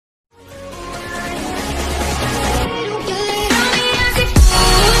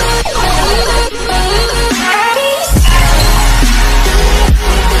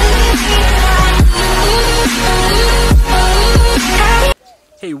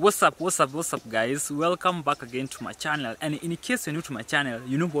what's up guys, welcome back again to my channel. And in case you're new to my channel,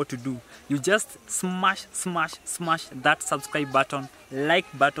 you know what to do. You just smash that subscribe button, like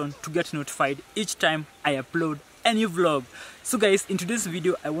button to get notified each time I upload a new vlog. So guys, in today's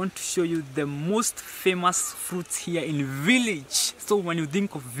video I want to show you the most famous fruits here in village. So when you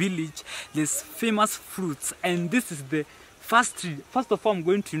think of village, there's famous fruits, and this is the first tree. First of all, I'm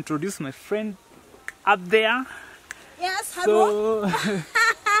going to introduce my friend up there. Yes, hello. So,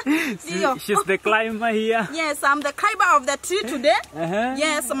 she's the climber here. Yes, I'm the climber of the tree today.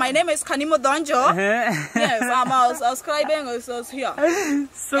 Yes, my name is Kanimo Donjo. Yes, I was climbing also here.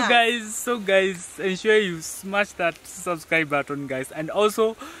 So yeah. guys, ensure you smash that subscribe button, guys. And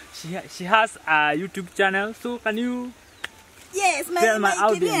also, she has a YouTube channel. So can you? Yes, my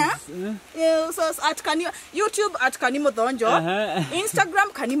audience. So at YouTube at Kanimo Donjo,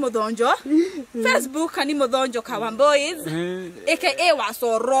 Instagram Kanimo Donjo, Facebook Kanimo Donjo Kawamboys, aka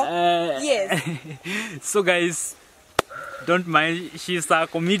Wasoro. Yes. So guys, don't mind. She's a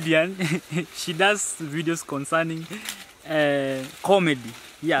comedian. She does videos concerning comedy.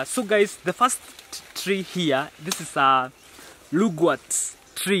 Yeah. So guys, the first tree here. This is a lugwat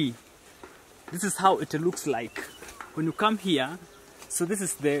tree. This is how it looks like when you come here. So this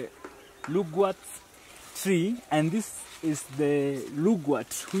is the lugwat tree, and this is the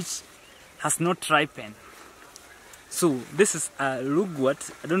lugwat which has not ripened. So this is a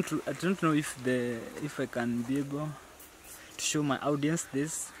lugwat. I don't know if I can be able to show my audience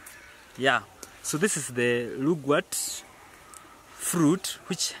this. Yeah. So this is the lugwat fruit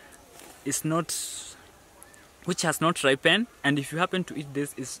which has not ripened, and if you happen to eat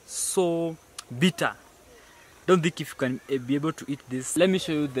this, it's so bitter. Don't think if you can be able to eat this. Let me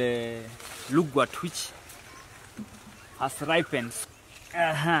show you the lugwat which has ripened.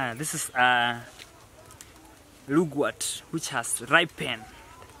 This is a lugwat which has ripened,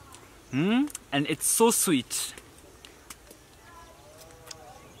 and it's so sweet.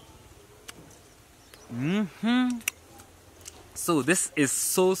 So this is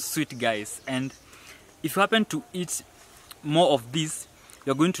so sweet, guys, and if you happen to eat more of this,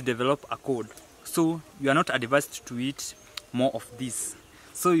 you're going to develop a cold. So you are not advised to eat more of this.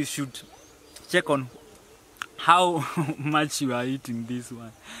 So you should check on how much you are eating this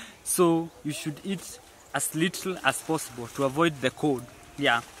one. So you should eat as little as possible to avoid the cold.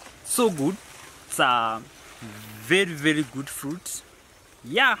 Yeah, so good. It's a very good fruit.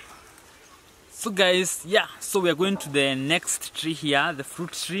 Yeah. So guys, yeah, so we are going to the next tree here, the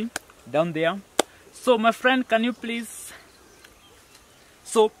fruit tree down there. So my friend, can you please?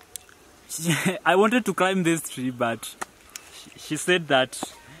 So I wanted to climb this tree, but she said that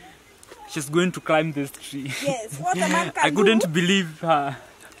she's going to climb this tree. Yes, what a man can do. I couldn't believe her.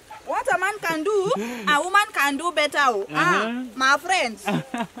 What a man can do, a woman can do better. My friends,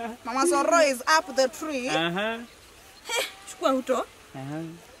 Mama Soro is up the tree.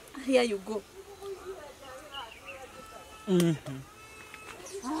 Here you go.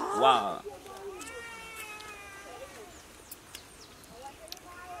 Wow.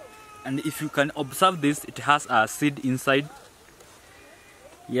 And if you can observe this, it has a seed inside.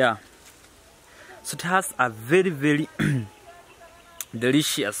 Yeah. So it has a very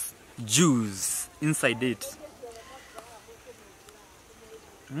delicious juice inside it.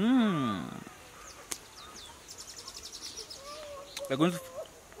 We're going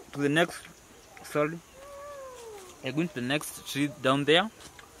to the next. Sorry. We're going to the next tree down there.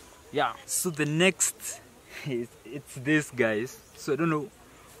 Yeah. So the next it's this, guys. So I don't know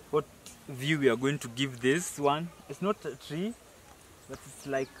what view we are going to give this one. It's not a tree, but it's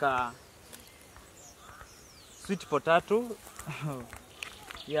like a sweet potato.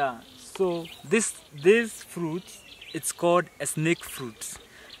 Yeah. So this fruit, it's called a snake fruit.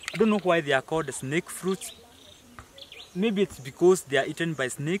 I don't know why they are called a snake fruit. Maybe it's because they are eaten by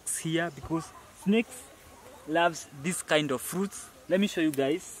snakes here, because snakes loves this kind of fruits. Let me show you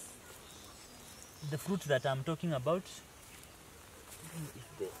guys the fruit that I'm talking about.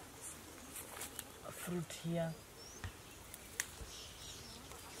 Fruit here.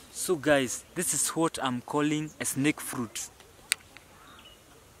 So guys, this is what I'm calling a snake fruit.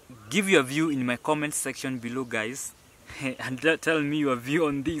 Give your view in my comment section below, guys, and tell me your view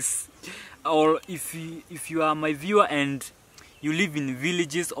on this. Or if you are my viewer and you live in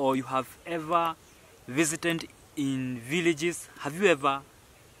villages, or you have ever visited in villages, have you ever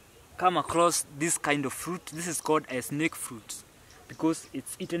come across this kind of fruit? This is called a snake fruit because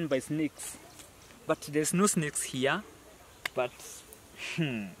it's eaten by snakes. But there's no snakes here, but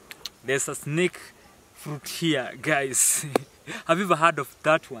there's a snake fruit here, guys. Have you ever heard of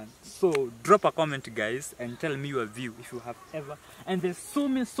that one? So drop a comment, guys, and tell me your view if you have ever. And there's so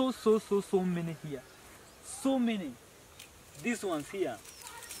many, so many here. So many. These ones here.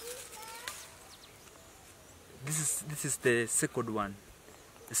 This is the second one,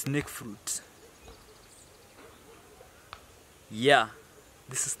 the snake fruit. Yeah,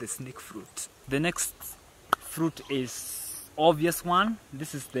 this is the snake fruit. The next fruit is obvious one.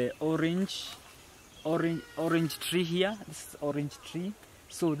 This is the orange tree here. This is orange tree.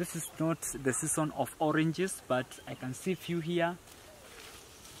 So this is not the season of oranges, but I can see few here.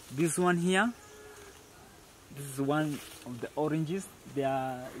 This one here. This is one of the oranges. They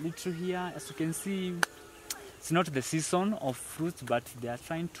are little here. As you can see, it's not the season of fruits, but they are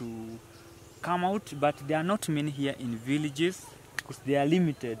trying to come out. But there are not many here in villages because they are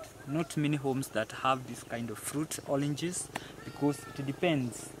limited. Not many homes that have this kind of fruit, oranges, because it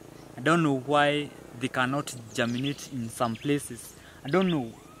depends. I don't know why they cannot germinate in some places. I don't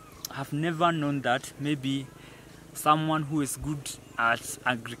know. I have never known that. Maybe someone who is good at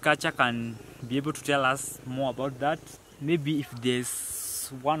agriculture can be able to tell us more about that. Maybe if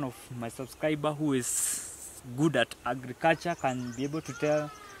there's one of my subscriber who is good at agriculture can be able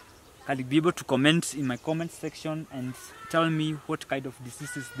to comment in my comment section and tell me what kind of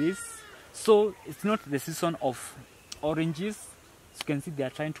disease is this. So it's not the season of oranges. As you can see, they are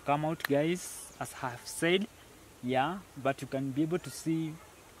trying to come out, guys, as I have said. Yeah, but you can be able to see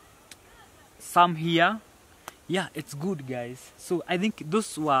some here. Yeah, it's good, guys. So I think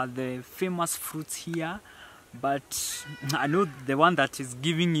those were the famous fruits here, but I know the one that is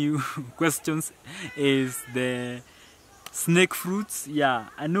giving you questions is the snake fruits. Yeah,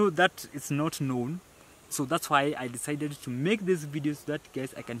 I know that it's not known, so that's why I decided to make this video so that,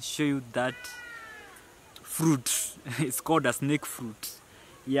 guys, I can show you that fruit. It's called a snake fruit.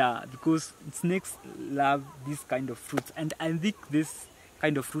 Yeah, because snakes love this kind of fruits, and I think this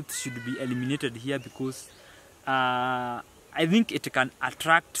kind of fruit should be eliminated here because I think it can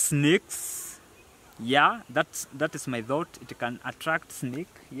attract snakes. Yeah, that is my thought. It can attract snake.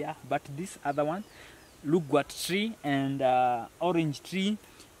 Yeah, but this other one, lugwat tree and orange tree,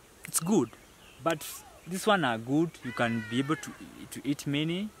 it's good. But this one are good. You can be able to eat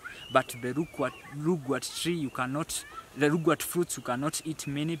many. But the lugwat tree, you cannot. The lugwat fruits, you cannot eat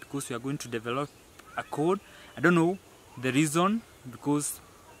many because you are going to develop a cold. I don't know the reason, because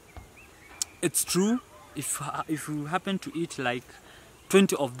it's true. If you happen to eat like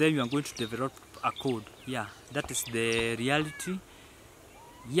 20 of them, you are going to develop a cold. Yeah, that is the reality.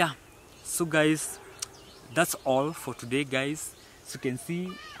 Yeah, so guys, that's all for today, guys. As you can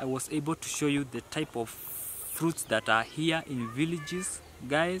see, I was able to show you the type of fruits that are here in villages,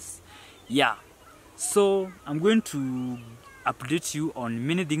 guys. Yeah, so I'm going to update you on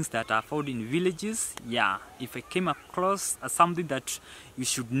many things that are found in villages. Yeah, if I came across something that you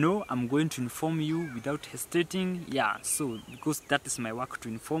should know, I'm going to inform you without hesitating. Yeah, so because that is my work, to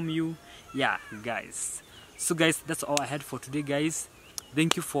inform you. Yeah, guys, so guys, that's all I had for today, guys.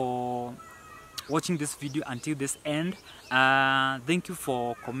 Thank you for watching this video until this end. Thank you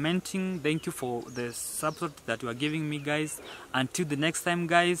for commenting. Thank you for the support that you are giving me, guys. Until the next time,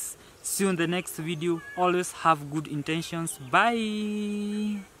 guys, see you in the next video. Always have good intentions.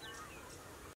 Bye.